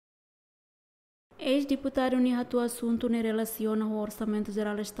Ex-deputado ni hatu assunto ne relaciona ao Orçamento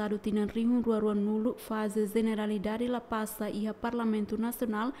Geral do Estado tinha rinho rua nulo fase generalidade la passa e a Parlamento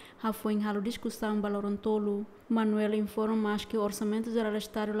Nacional ha foi em halo discussão balorontolo. Manuel informa mais que o Orçamento Geral do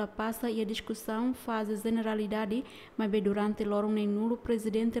Estado la passa e a discussão fase generalidade, mas durante l'oro nem nulo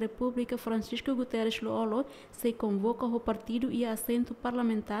presidente da República Francisco Guterres Loolo se convoca o partido e assento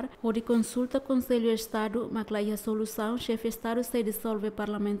parlamentar ou de consulta Conselho de Estado, mas lá a solução chefe Estado se dissolve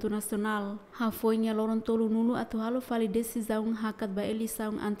Parlamento Nacional. Ha foi em Lorontolo nulo atual fale decisão hakat ba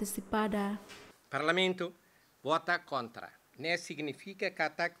Eleisaun Antesipada. Parlamento vota contra. Né significa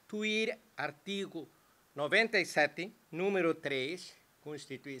que tuir artigo 97, número 3,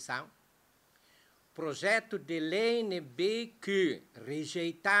 Constituição, projeto de lei NB que,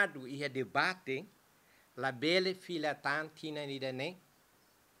 rejeitado e a debate, la belle filetan tina nidane,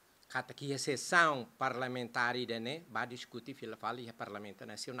 kata que a sessão parlamentar idane, vai discutir filafali e Parlamento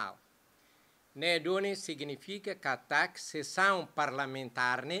Nacional. Ne done significa que a sessão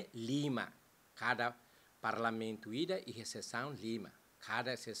parlamentar ne lima, cada parlamento ida e a sessão lima,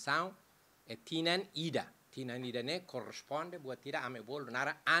 cada sessão é tinan ida ne corresponde a tira a me bolo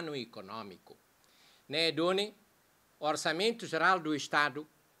nara ano econômico. Ne done Orçamento Geral do Estado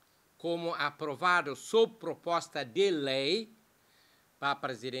como aprovado sob proposta de lei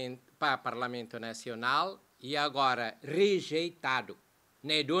para Parlamento Nacional e agora rejeitado.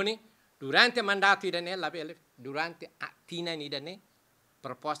 Ne done durante o mandato idane durante a tinan idane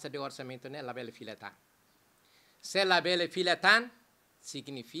proposta de orçamento ne la belle filetan. Se la belle filetan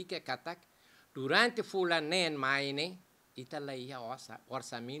significa que durante fulanen maine italaia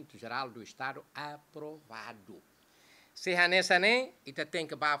orçamento geral do Estado aprovado. Se nessa nem ita tem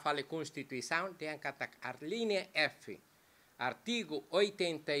que falar Constituição tem que a linha F, artigo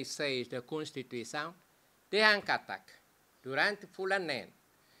 86 da Constituição tem que durante fulanen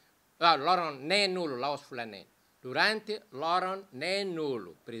loron ne nulo laos fulanen durante loron ne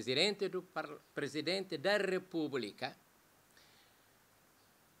nulo presidente da República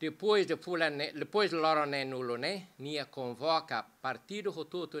depois de loron ne nulo ne nia convoca partido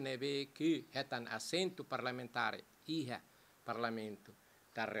rotuto nebe que retan assento parlamentar e Parlamento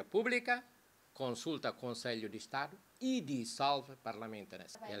da República consulta Conselho de Estado e dissolve Parlamento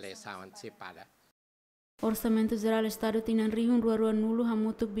Nacional. Eleisaun Antesipada. Orçamento Geral do Estado tinha rinho rua nulo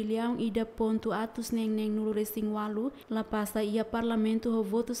hamutuk bilhão ida ponto atus neng nulo recing walu la passa e a Parlamento ho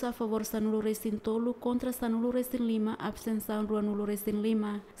votos a favor sa nulo recing tolo contra sa nulo recing lima abstenção rua nulo recing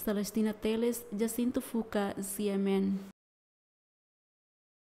lima. Celestina Teles, Jacinto Fuca, CMN.